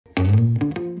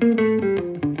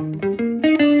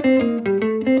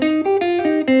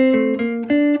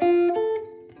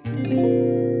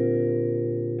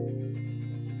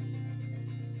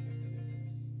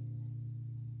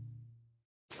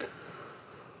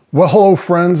Well, hello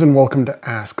friends, and welcome to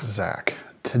Ask Zach.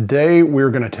 Today we're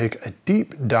going to take a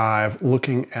deep dive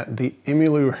looking at the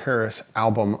Emmylou Harris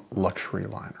album Luxury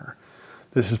Liner.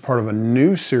 This is part of a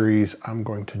new series I'm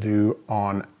going to do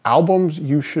on albums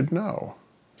you should know.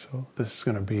 So this is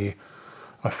going to be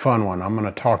a fun one. I'm going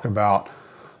to talk about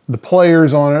the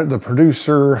players on it, the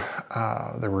producer,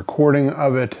 the recording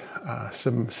of it,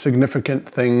 some significant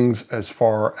things as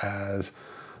far as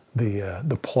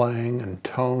the playing and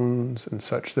tones and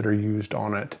such that are used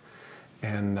on it.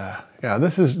 And yeah,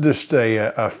 this is just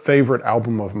a favorite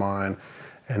album of mine,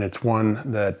 and it's one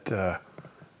that,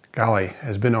 golly,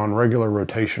 has been on regular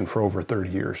rotation for over 30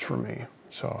 years for me.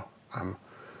 So I'm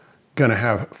gonna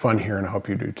have fun here, and I hope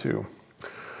you do too.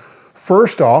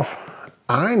 First off,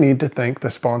 I need to thank the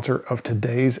sponsor of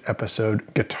today's episode,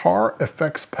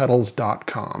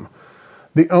 GuitarEffectsPedals.com.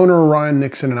 The owner, Ryan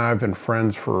Nixon, and I have been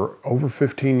friends for over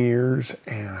 15 years,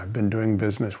 and I've been doing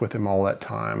business with him all that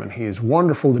time, and he is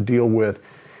wonderful to deal with.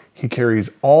 He carries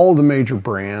all the major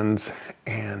brands,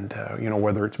 and you know,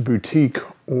 whether it's boutique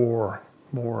or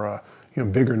more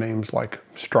bigger names like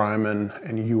Strymon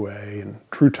and UA and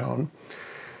True Tone.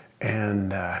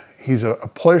 And he's a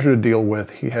pleasure to deal with.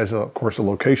 He has, of course, a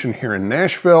location here in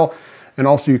Nashville, and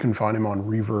also you can find him on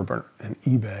Reverb and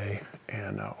eBay,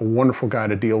 and a wonderful guy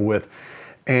to deal with.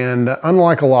 And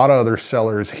unlike a lot of other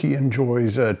sellers, he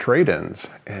enjoys trade-ins.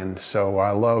 And so I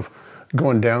love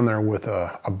going down there with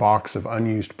a box of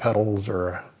unused pedals or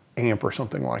an amp or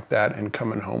something like that and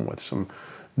coming home with some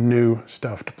new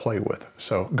stuff to play with.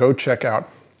 So go check out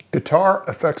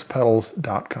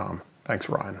GuitarEffectsPedals.com. Thanks,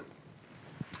 Ryan.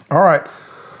 All right,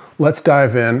 let's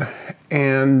dive in.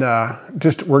 And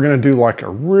we're gonna do like a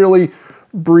really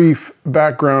brief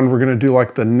background. We're going to do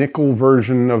like the nickel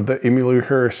version of the Emmylou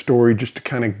Harris story just to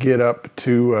kind of get up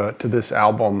to this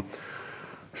album.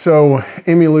 So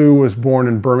Emmylou was born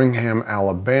in Birmingham,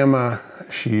 Alabama.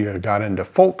 She got into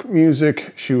folk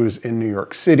music. She was in New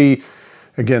York City.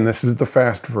 Again, this is the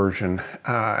fast version.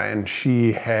 And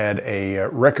she had a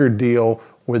record deal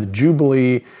with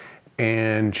Jubilee,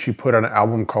 and she put out an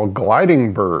album called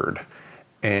Gliding Bird.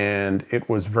 And it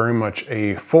was very much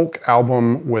a folk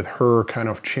album with her kind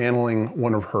of channeling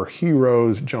one of her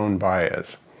heroes, Joan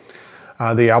Baez.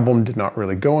 The album did not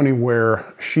really go anywhere.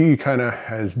 She kind of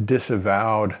has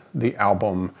disavowed the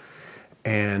album,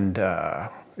 and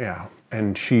yeah,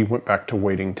 and she went back to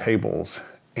waiting tables.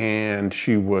 And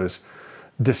she was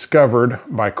discovered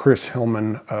by Chris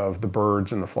Hillman of the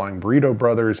Byrds and the Flying Burrito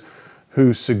Brothers,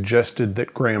 who suggested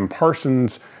that Graham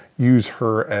Parsons use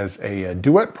her as a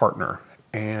duet partner.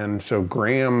 And so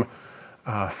Graham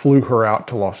flew her out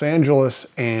to Los Angeles,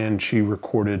 and she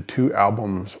recorded 2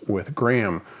 albums with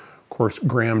Graham. Of course,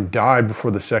 Graham died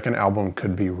before the second album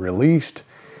could be released,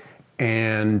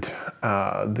 and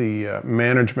the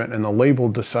management and the label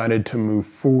decided to move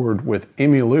forward with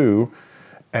Emmylou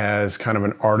as kind of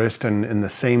an artist and in the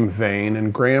same vein.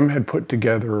 And Graham had put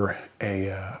together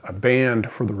a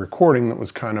band for the recording that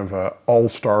was kind of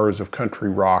all-stars of country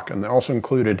rock, and they also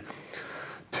included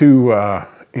 2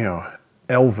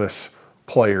 Elvis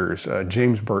players,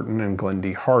 James Burton and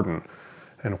Glen Hardin.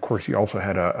 And of course, he also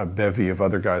had a bevy of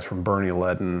other guys from Bernie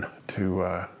Leadon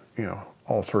to,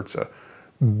 all sorts of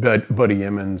Buddy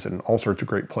Emmons and all sorts of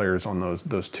great players on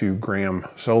those 2 Graham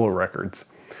solo records.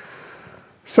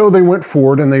 So they went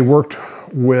forward and they worked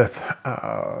with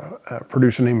a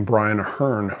producer named Brian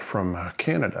Ahern from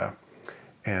Canada.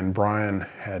 And Brian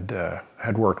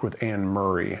had worked with Anne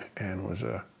Murray and was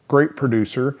a great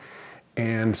producer.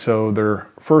 And so their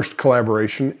first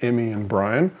collaboration, Emmy and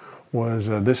Brian, was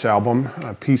this album,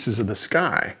 Pieces of the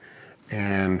Sky.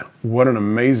 And what an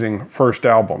amazing first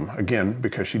album, again,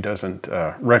 because she doesn't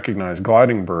recognize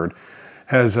Gliding Bird.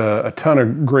 Has a ton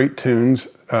of great tunes,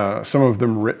 some of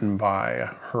them written by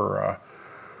her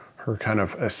kind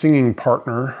of a singing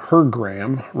partner, her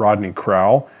Graham, Rodney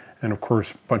Crowell, and of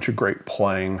course, a bunch of great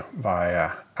playing by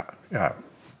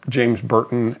James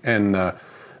Burton and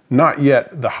not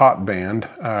yet the hot band,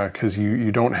 because you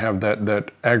don't have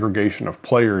that aggregation of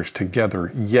players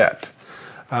together yet.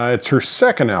 It's her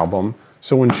second album,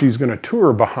 so when she's going to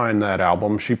tour behind that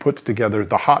album, she puts together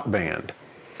the hot band.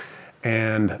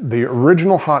 And the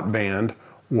original hot band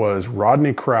was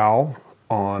Rodney Crowell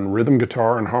on rhythm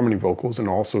guitar and harmony vocals, and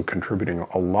also contributing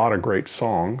a lot of great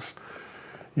songs.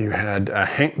 You had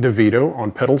Hank DeVito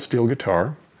on pedal steel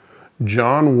guitar,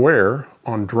 John Ware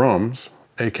on drums,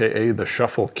 aka the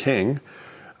Shuffle King.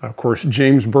 Of course,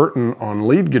 James Burton on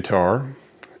lead guitar,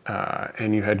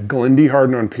 and you had Glen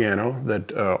Hardin on piano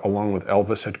that, along with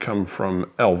Elvis, had come from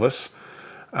Elvis,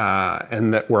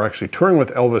 and that were actually touring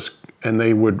with Elvis, and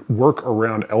they would work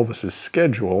around Elvis's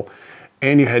schedule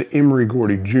And you had Emory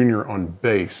Gordy Jr. on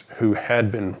bass, who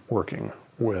had been working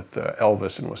with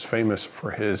Elvis and was famous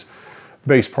for his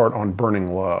bass part on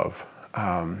Burning Love.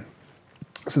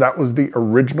 So that was the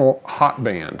original Hot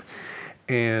Band.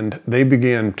 And they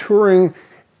began touring,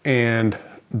 and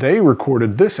they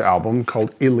recorded this album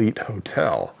called Elite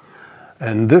Hotel.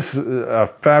 And this is a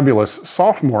fabulous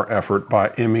sophomore effort by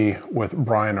Emmy with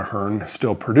Brian Ahern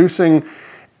still producing.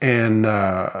 And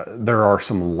there are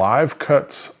some live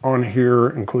cuts on here,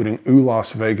 including Ooh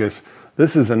Las Vegas.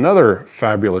 This is another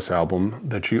fabulous album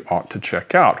that you ought to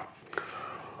check out.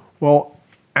 Well,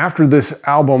 after this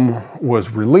album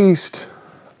was released,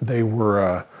 they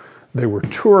were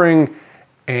touring,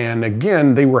 and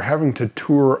again, they were having to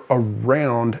tour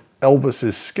around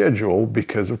Elvis's schedule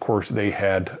because, of course, they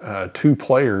had two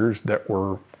players that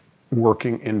were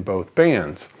working in both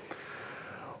bands.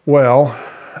 Well,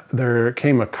 there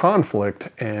came a conflict,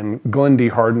 and Glen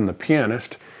Hardin, the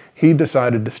pianist, he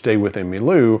decided to stay with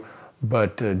Emmylou,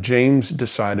 but James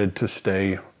decided to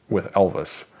stay with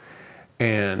Elvis.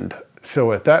 And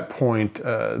so at that point,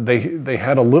 they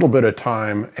had a little bit of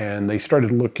time, and they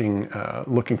started looking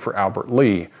for Albert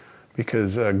Lee,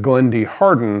 because Glen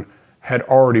Hardin had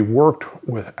already worked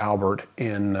with Albert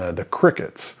in the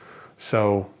Crickets.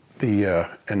 So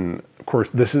and of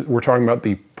course we're talking about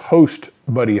the post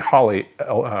Buddy Holly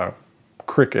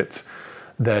Crickets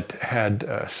that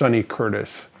had Sonny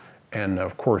Curtis and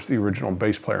of course the original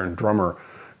bass player and drummer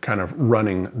kind of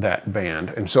running that band.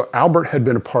 And so Albert had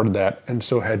been a part of that, and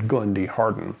so had Glen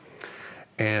Hardin.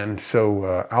 And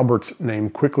so Albert's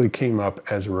name quickly came up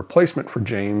as a replacement for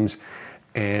James,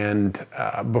 and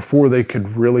before they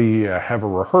could really have a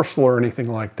rehearsal or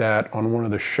anything like that, on one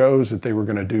of the shows that they were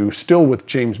going to do, still with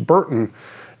James Burton,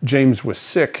 James was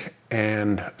sick,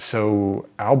 and so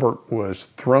Albert was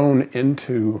thrown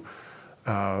into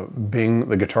being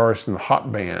the guitarist in the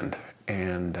Hot Band,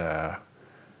 and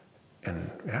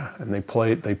they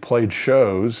played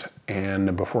shows,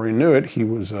 and before he knew it, he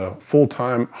was a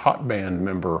full-time Hot Band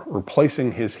member,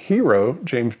 replacing his hero,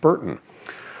 James Burton.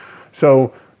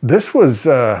 So this was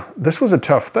a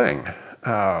tough thing.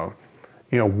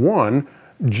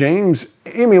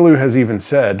 Emmylou has even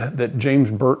said that James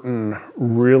Burton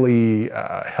really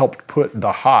helped put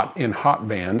the Hot in Hot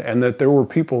Band, and that there were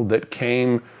people that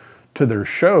came to their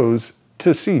shows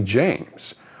to see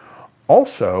James.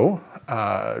 Also,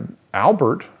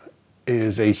 Albert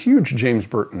is a huge James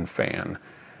Burton fan.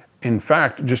 In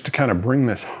fact, just to kind of bring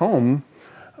this home,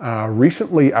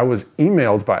 recently I was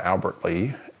emailed by Albert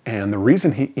Lee, and the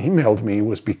reason he emailed me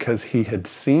was because he had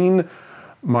seen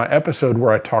my episode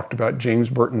where I talked about James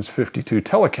Burton's 52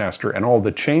 Telecaster and all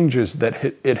the changes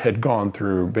that it had gone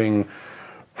through, being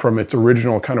from its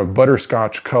original kind of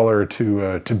butterscotch color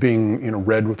to being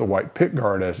red with a white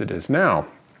pickguard as it is now.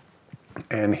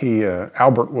 And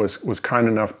Albert was kind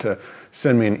enough to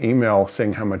send me an email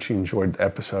saying how much he enjoyed the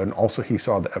episode, and also he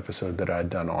saw the episode that I had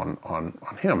done on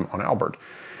Albert.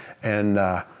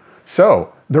 And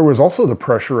so there was also the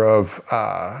pressure of,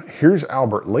 here's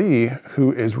Albert Lee,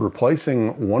 who is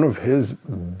replacing one of his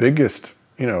biggest,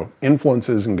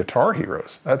 influences and guitar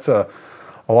heroes. That's a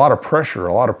lot of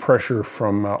pressure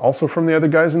from also from the other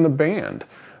guys in the band,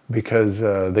 because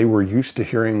they were used to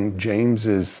hearing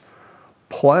James's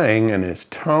playing and his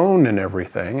tone and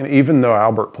everything. And even though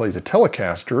Albert plays a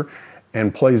Telecaster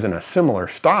and plays in a similar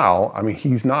style, I mean,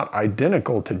 he's not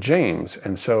identical to James.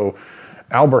 And so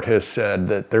Albert has said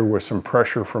that there was some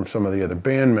pressure from some of the other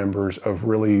band members of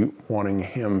really wanting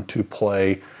him to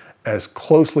play as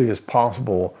closely as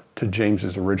possible to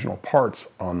James's original parts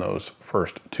on those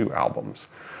first two albums.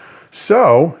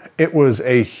 So it was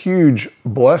a huge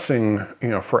blessing,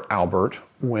 for Albert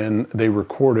when they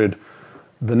recorded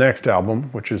the next album,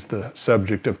 which is the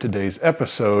subject of today's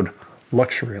episode,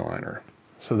 Luxury Liner.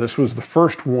 So this was the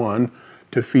first one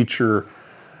to feature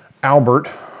Albert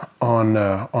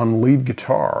on lead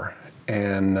guitar,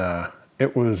 and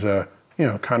it was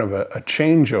kind of a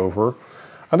changeover.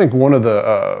 I think one of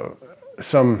the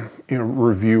some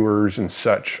reviewers and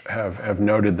such have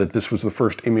noted that this was the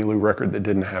first Emmylou record that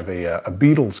didn't have a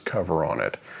Beatles cover on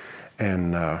it,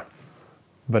 and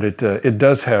but it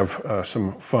does have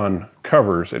some fun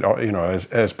covers. It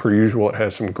as per usual, it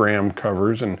has some Graham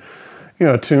covers and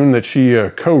a tune that she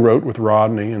co-wrote with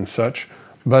Rodney and such.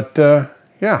 But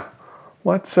yeah,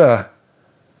 let's kind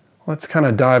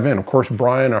of dive in. Of course,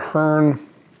 Brian Ahern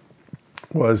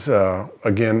was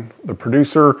again the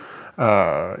producer.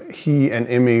 He and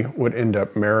Emmy would end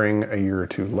up marrying a year or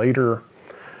two later.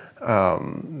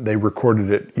 They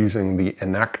recorded it using the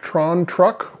Enactron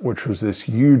truck, which was this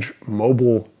huge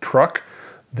mobile truck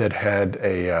that had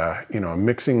a a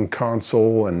mixing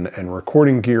console and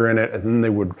recording gear in it, and then they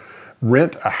would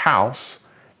rent a house,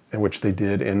 in which they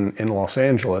did in Los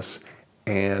Angeles,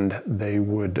 and they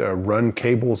would run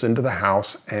cables into the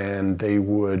house, and they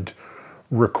would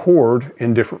record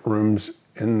in different rooms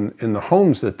in the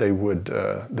homes that they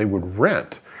would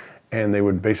rent. And they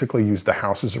would basically use the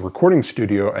house as a recording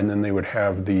studio, and then they would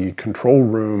have the control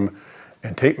room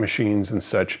and tape machines and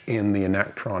such in the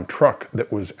Enactron truck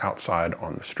that was outside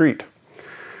on the street.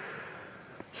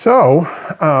 So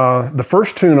the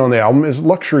first tune on the album is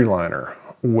Luxury Liner,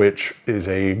 which is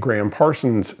a Graham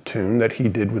Parsons tune that he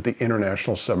did with the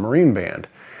International Submarine Band.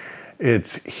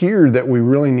 It's here that we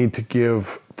really need to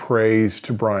give praise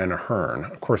to Brian Ahern.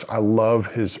 Of course, I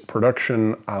love his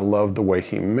production. I love the way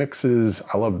he mixes.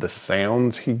 I love the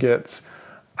sounds he gets.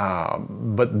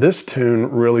 But this tune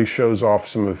really shows off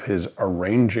some of his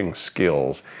arranging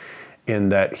skills in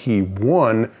that he,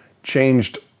 one,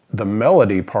 changed the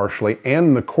melody partially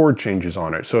and the chord changes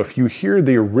on it. So if you hear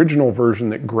the original version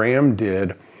that Graham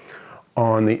did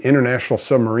on the International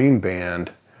Submarine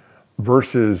Band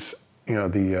versus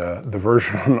the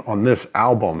version on this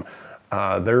album,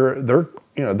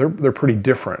 they're pretty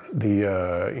different.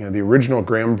 The original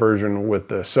Graham version with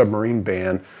the Submarine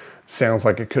Band sounds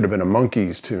like it could have been a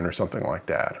Monkees tune or something like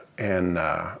that. And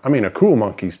I mean, a cool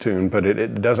Monkees tune, but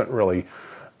it doesn't really,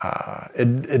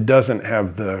 it doesn't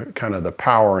have the kind of the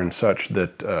power and such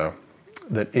that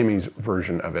that Emmy's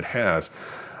version of it has.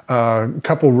 A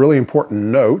couple really important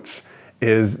notes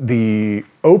is the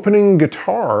opening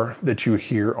guitar that you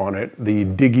hear on it, the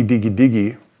diggy diggy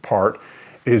diggy part,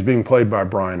 is being played by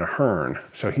Brian Ahern.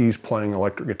 So he's playing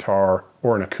electric guitar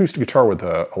or an acoustic guitar with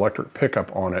an electric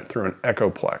pickup on it through an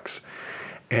Echoplex.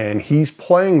 And he's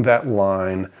playing that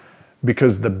line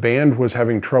because the band was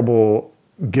having trouble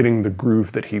getting the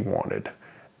groove that he wanted.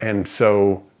 And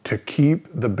so to keep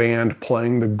the band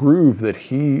playing the groove that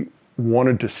he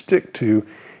wanted to stick to,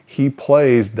 he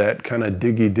plays that kind of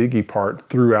diggy diggy part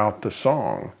throughout the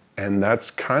song. And that's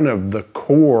kind of the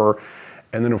core.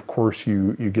 And then, of course,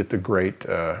 you get the great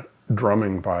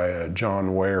drumming by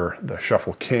John Ware, the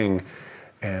Shuffle King,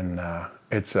 and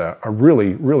it's a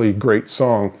really, really great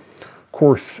song. Of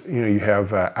course, you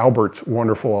have Albert's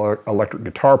wonderful electric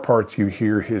guitar parts. You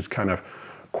hear his kind of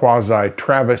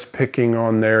quasi-Travis picking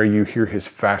on there. You hear his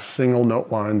fast single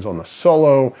note lines on the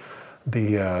solo.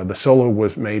 The solo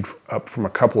was made up from a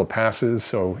couple of passes,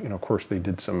 so of course they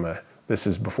did some. This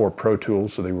is before Pro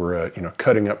Tools, so they were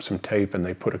cutting up some tape, and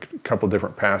they put a couple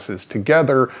different passes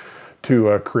together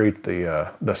to create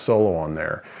the solo on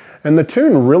there. And the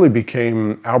tune really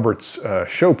became Albert's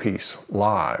showpiece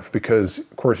live because,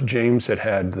 of course, James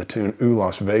had the tune Ooh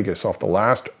Las Vegas off the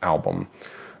last album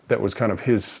that was kind of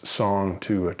his song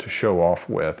to show off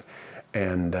with.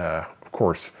 And, of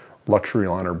course, Luxury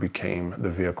Liner became the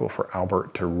vehicle for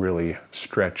Albert to really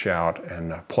stretch out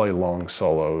and play long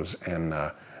solos and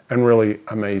really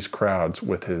amaze crowds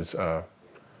with his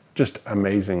just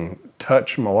amazing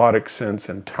touch, melodic sense,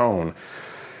 and tone.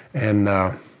 And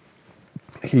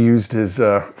he used his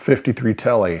 53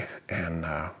 Tele, and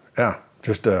yeah,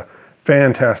 just a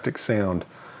fantastic sound.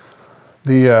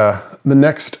 The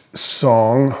next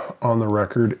song on the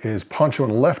record is Poncho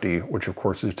and Lefty, which of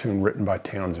course is a tune written by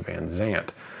Townes Van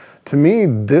Zandt. To me,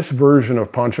 this version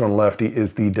of Poncho and Lefty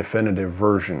is the definitive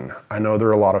version. I know there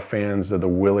are a lot of fans of the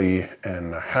Willie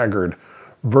and Haggard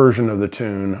version of the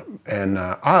tune, and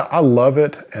I love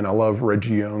it, and I love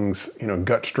Reggie Young's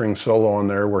gut string solo on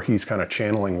there where he's kind of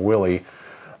channeling Willie.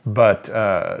 But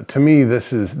to me,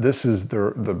 this is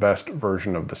the best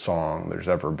version of the song there's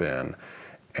ever been,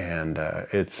 and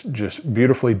it's just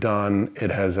beautifully done. It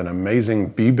has an amazing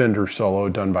B-bender solo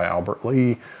done by Albert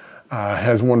Lee.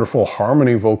 Has wonderful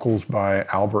harmony vocals by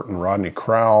Albert and Rodney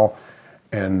Crowell,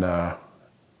 and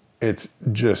it's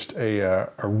just a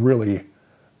really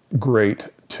great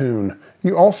tune.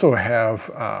 You also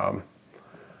have,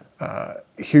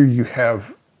 here you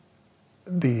have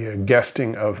the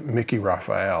guesting of Mickey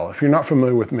Raphael. If you're not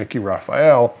familiar with Mickey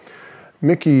Raphael,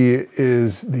 Mickey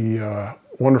is the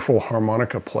wonderful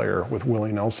harmonica player with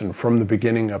Willie Nelson from the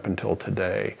beginning up until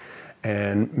today.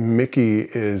 And Mickey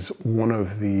is one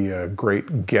of the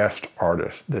great guest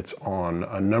artists that's on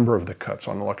a number of the cuts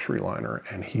on Luxury Liner,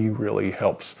 and he really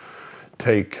helps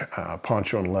take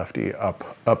Poncho and Lefty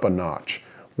up a notch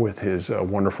with his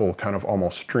wonderful kind of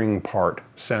almost string part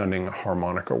sounding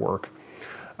harmonica work.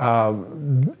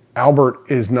 Albert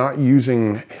is not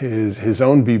using his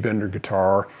own B-bender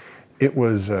guitar. It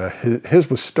was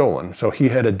his was stolen, so he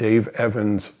had a Dave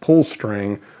Evans pull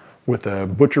string with a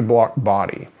butcher block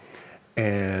body.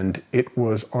 And it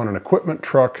was on an equipment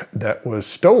truck that was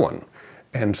stolen.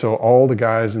 And so all the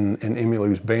guys in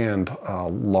Emmylou's band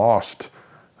lost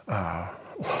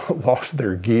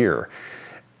their gear.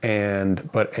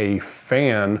 But a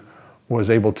fan was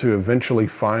able to eventually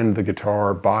find the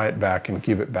guitar, buy it back, and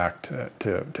give it back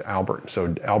to Albert.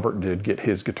 So Albert did get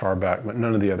his guitar back, but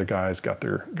none of the other guys got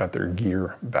their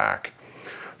gear back.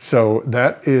 So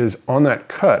that is on that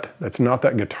cut. That's not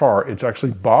that guitar. It's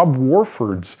actually Bob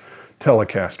Warford's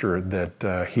Telecaster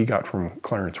that he got from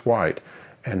Clarence White.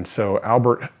 And so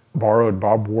Albert borrowed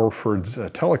Bob Warford's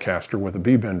Telecaster with a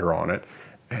B-bender on it,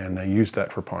 and they used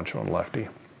that for Poncho and Lefty.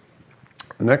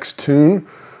 The next tune,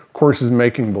 of course, is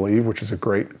Making Believe, which is a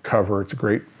great cover. It's a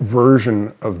great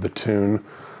version of the tune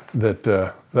that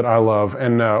I love.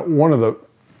 And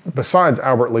besides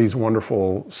Albert Lee's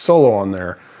wonderful solo on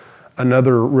there,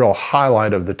 another real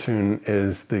highlight of the tune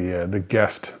is the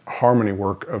guest harmony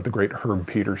work of the great Herb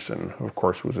Pedersen, who of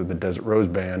course was with the Desert Rose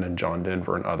Band and John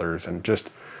Denver and others. And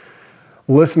just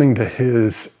listening to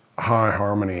his high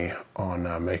harmony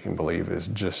on Making Believe is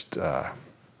just,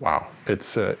 wow,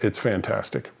 it's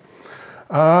fantastic.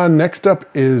 Next up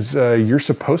is You're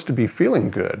Supposed to Be Feeling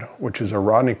Good, which is a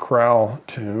Rodney Crowell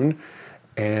tune.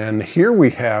 And here we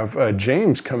have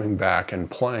James coming back and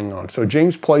playing on. So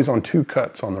James plays on 2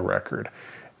 cuts on the record.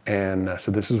 And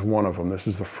so this is one of them. This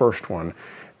is the first one.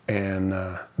 And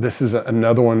this is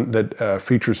another one that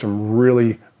features some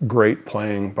really great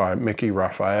playing by Mickey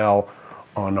Raphael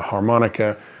on the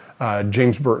harmonica.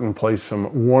 James Burton plays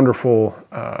some wonderful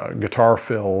guitar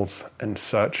fills and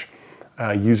such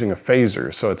using a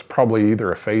phaser. So it's probably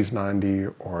either a Phase 90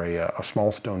 or a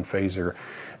small stone phaser.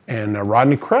 And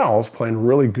Rodney Crowell's playing a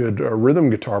really good rhythm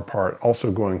guitar part,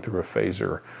 also going through a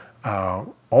phaser. I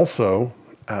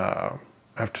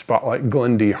have to spotlight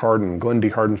Glen D. Hardin. Glen D.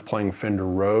 Hardin's playing Fender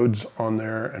Rhodes on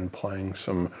there and playing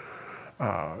some,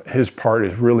 his part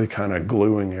is really kind of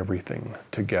gluing everything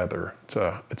together. It's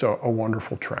a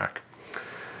wonderful track.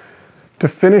 To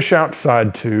finish out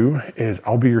side 2 is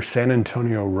I'll Be Your San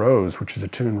Antonio Rose, which is a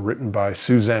tune written by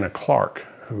Susanna Clark,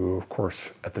 who of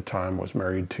course at the time was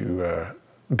married to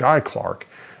Guy Clark.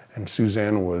 And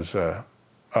Suzanne was a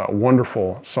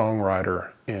wonderful songwriter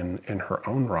in her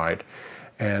own right.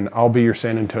 And I'll Be Your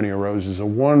San Antonio Rose is a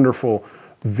wonderful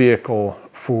vehicle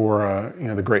for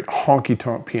the great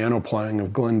honky-tonk piano playing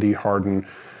of Glen D. Hardin.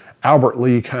 Albert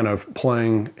Lee kind of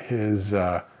playing his,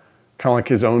 kind of like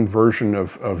his own version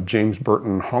of James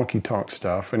Burton honky-tonk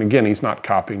stuff. And again, he's not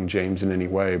copying James in any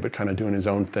way, but kind of doing his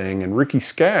own thing. And Ricky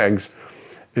Skaggs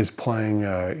is playing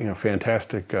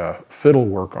fantastic fiddle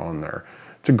work on there.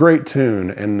 It's a great tune,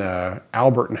 and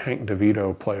Albert and Hank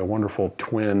DeVito play a wonderful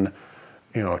twin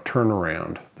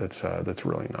turnaround that's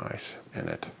really nice in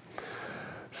it.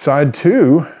 Side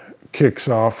 2 kicks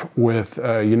off with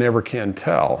You Never Can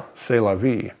Tell, C'est La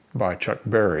Vie by Chuck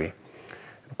Berry.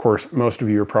 Of course, most of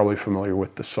you are probably familiar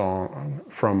with the song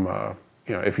from,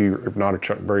 if you're not a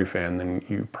Chuck Berry fan, then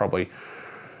you probably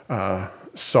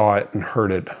saw it and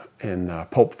heard it in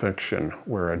Pulp Fiction,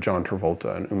 where John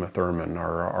Travolta and Uma Thurman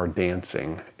are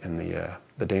dancing in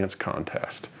the dance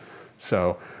contest.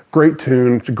 So great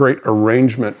tune. It's a great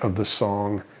arrangement of the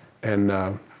song, and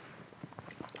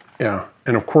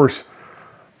and of course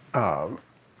the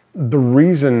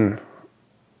reason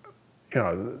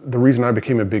I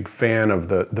became a big fan of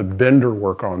the bender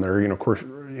work on there, of course,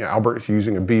 Albert's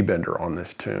using a B bender on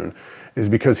this tune, is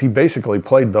because he basically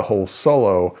played the whole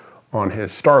solo on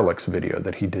his Starlix video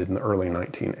that he did in the early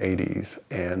 1980s.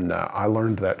 And I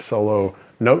learned that solo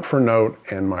note for note,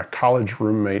 and my college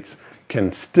roommates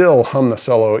can still hum the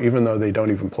solo even though they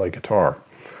don't even play guitar.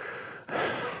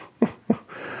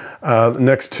 The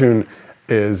next tune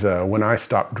is When I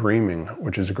Stop Dreaming,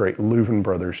 which is a great Louvin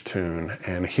Brothers tune.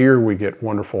 And here we get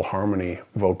wonderful harmony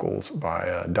vocals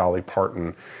by Dolly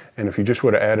Parton. And if you just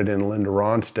would have added in Linda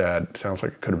Ronstadt, it sounds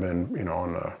like it could have been,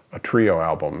 on a trio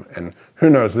album. And who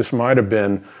knows, this might have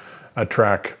been a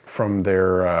track from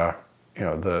their,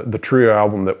 the trio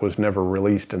album that was never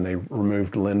released, and they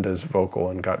removed Linda's vocal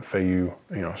and got Fayssoux,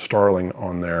 Starling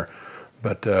on there.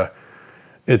 But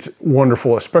it's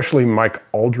wonderful, especially Mike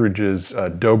Auldridge's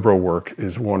dobro work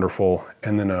is wonderful.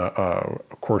 And then,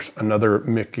 of course, another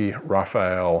Mickey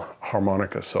Raphael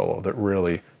harmonica solo that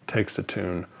really takes the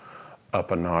tune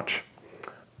up a notch.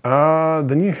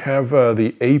 Then you have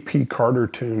the A.P. Carter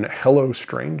tune, Hello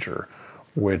Stranger,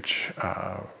 which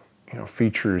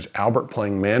features Albert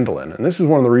playing mandolin. And this is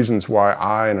one of the reasons why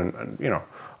I and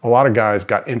a lot of guys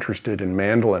got interested in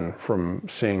mandolin from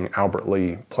seeing Albert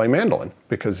Lee play mandolin,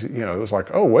 because it was like,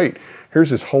 oh wait,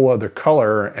 here's this whole other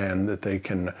color and that they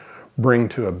can bring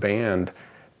to a band,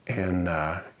 and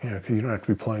 'cause you don't have to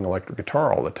be playing electric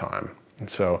guitar all the time. And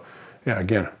so yeah,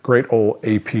 again, great old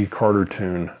A.P. Carter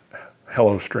tune,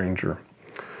 Hello Stranger.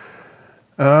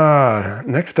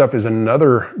 Next up is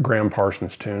another Graham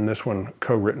Parsons tune, this one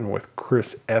co-written with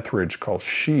Chris Etheridge, called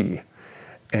She.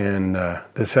 And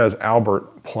this has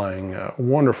Albert playing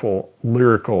wonderful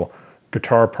lyrical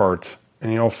guitar parts,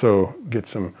 and you also get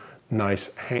some nice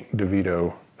Hank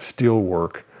DeVito steel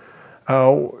work.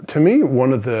 To me,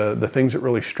 one of the things that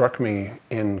really struck me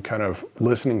in kind of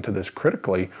listening to this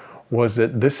critically was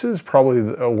that this is probably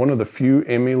one of the few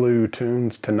Emmylou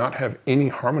tunes to not have any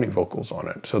harmony vocals on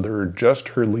it. So there are just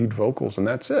her lead vocals and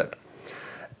that's it.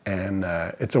 And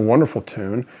it's a wonderful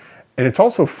tune. And it's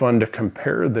also fun to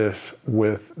compare this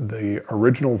with the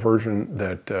original version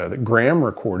that Graham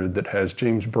recorded that has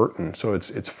James Burton. So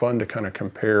it's fun to kind of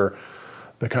compare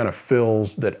the kind of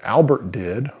fills that Albert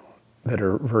did that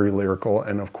are very lyrical,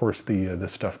 and of course the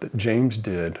stuff that James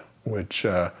did, which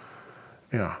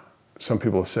yeah, some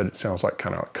people have said it sounds like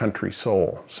kind of country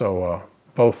soul. So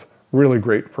both really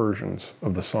great versions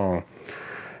of the song.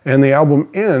 And the album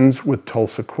ends with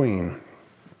Tulsa Queen.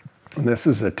 And this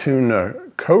is a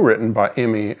tune co-written by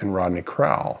Emmy and Rodney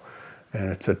Crowell.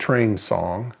 And it's a train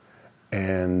song.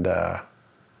 And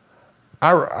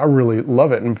I really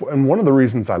love it. And one of the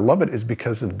reasons I love it is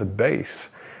because of the bass.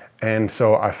 And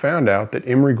so I found out that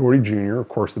Emory Gordy Jr., of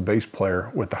course the bass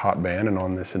player with the Hot Band and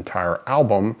on this entire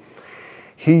album,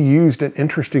 he used an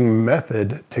interesting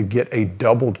method to get a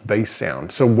doubled bass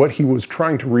sound. So what he was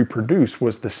trying to reproduce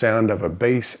was the sound of a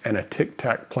bass and a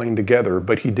tic-tac playing together,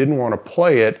 but he didn't want to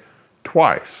play it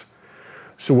twice.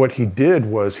 So what he did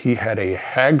was he had a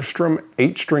Hagstrom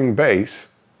 8-string bass.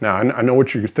 Now I know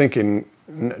what you're thinking,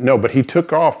 no, but he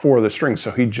took off 4 of the strings.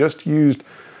 So he just used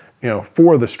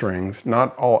 4 of the strings,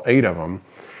 not all 8 of them,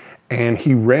 and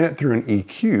he ran it through an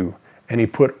EQ, and he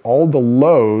put all the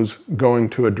lows going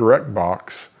to a direct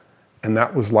box, and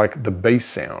that was like the bass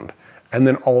sound. And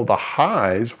then all the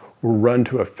highs were run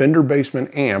to a Fender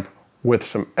Bassman amp with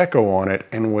some echo on it,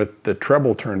 and with the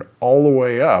treble turned all the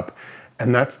way up,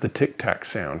 and that's the tic-tac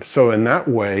sound. So in that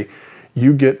way,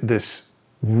 you get this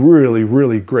really,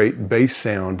 really great bass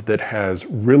sound that has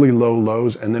really low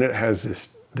lows, and then it has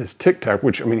this tic-tac,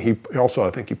 which, I mean, he also, I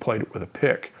think he played it with a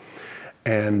pick.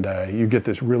 And you get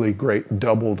this really great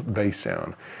doubled bass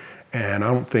sound. And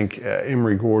I don't think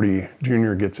Emory Gordy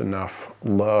Jr. gets enough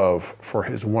love for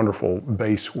his wonderful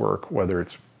bass work, whether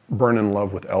it's Burnin'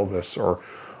 Love with Elvis or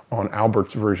on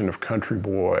Albert's version of Country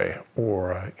Boy,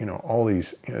 or all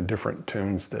these different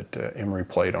tunes that Emory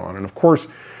played on. And of course,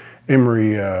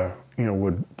 Emory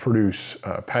would produce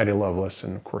Patti Loveless,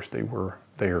 and of course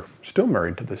they are still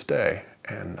married to this day.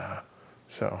 And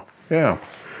so yeah,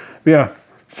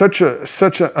 such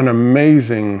an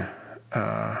amazing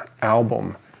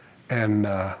album. And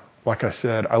like I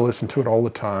said, I listen to it all the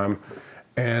time,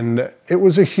 and it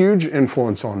was a huge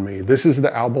influence on me. This is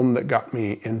the album that got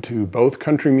me into both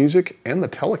country music and the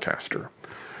Telecaster.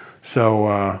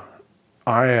 So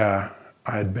I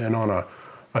had been on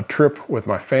a trip with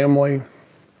my family,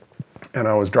 and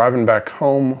I was driving back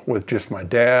home with just my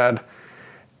dad,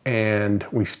 and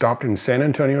we stopped in San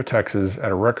Antonio, Texas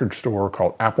at a record store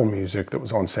called Apple Music that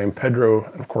was on San Pedro,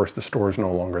 and of course the store is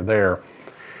no longer there.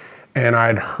 And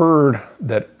I'd heard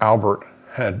that Albert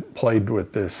had played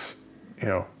with this,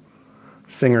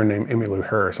 singer named Emmylou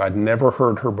Harris. I'd never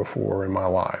heard her before in my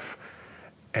life.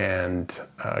 And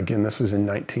again, this was in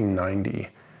 1990.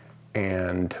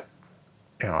 And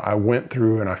I went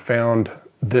through and I found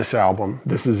this album.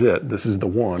 This is it. This is the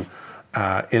one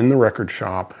in the record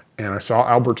shop. And I saw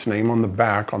Albert's name on the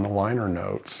back on the liner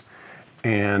notes,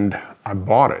 and I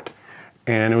bought it.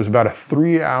 And it was about a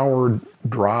 3-hour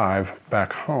drive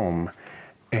back home.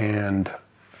 And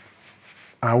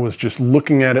I was just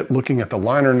looking at it, looking at the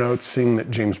liner notes, seeing that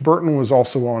James Burton was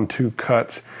also on 2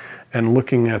 cuts, and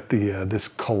looking at this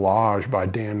collage by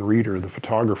Dan Reeder, the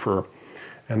photographer.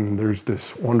 And there's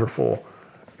this wonderful,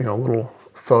 little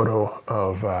photo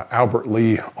of Albert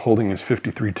Lee holding his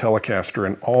 53 Telecaster,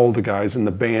 and all the guys in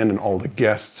the band and all the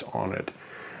guests on it.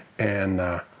 And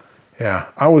yeah,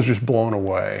 I was just blown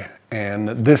away. And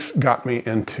this got me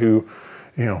into,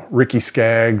 Ricky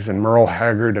Skaggs and Merle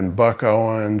Haggard and Buck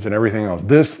Owens and everything else.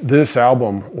 This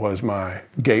album was my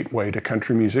gateway to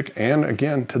country music, and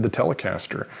again to the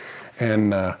Telecaster.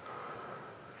 And of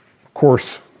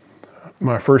course,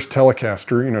 my first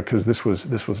Telecaster, because this was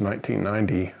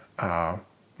 1990.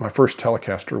 My first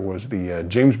Telecaster was the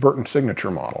James Burton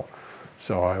signature model.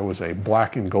 So I was a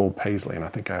black and gold paisley, and I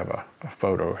think I have a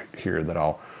photo here that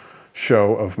I'll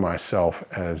show of myself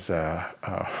as, I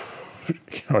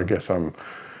guess I'm,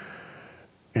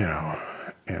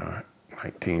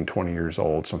 19, 20 years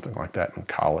old, something like that, in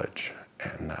college.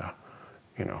 And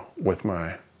you know, with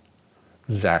my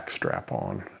Zach strap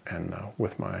on and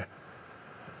with my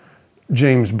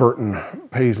James Burton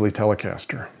Paisley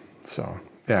Telecaster. So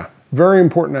yeah, very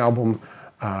important album.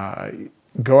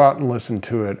 Go out and listen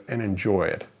to it and enjoy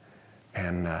it.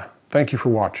 And thank you for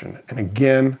watching. And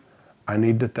again, I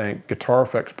need to thank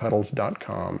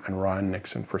GuitarEffectsPedals.com and Ryan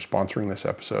Nixon for sponsoring this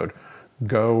episode.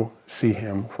 Go see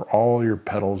him for all your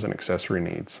pedals and accessory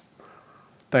needs.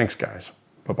 Thanks, guys.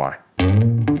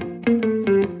 Bye-bye.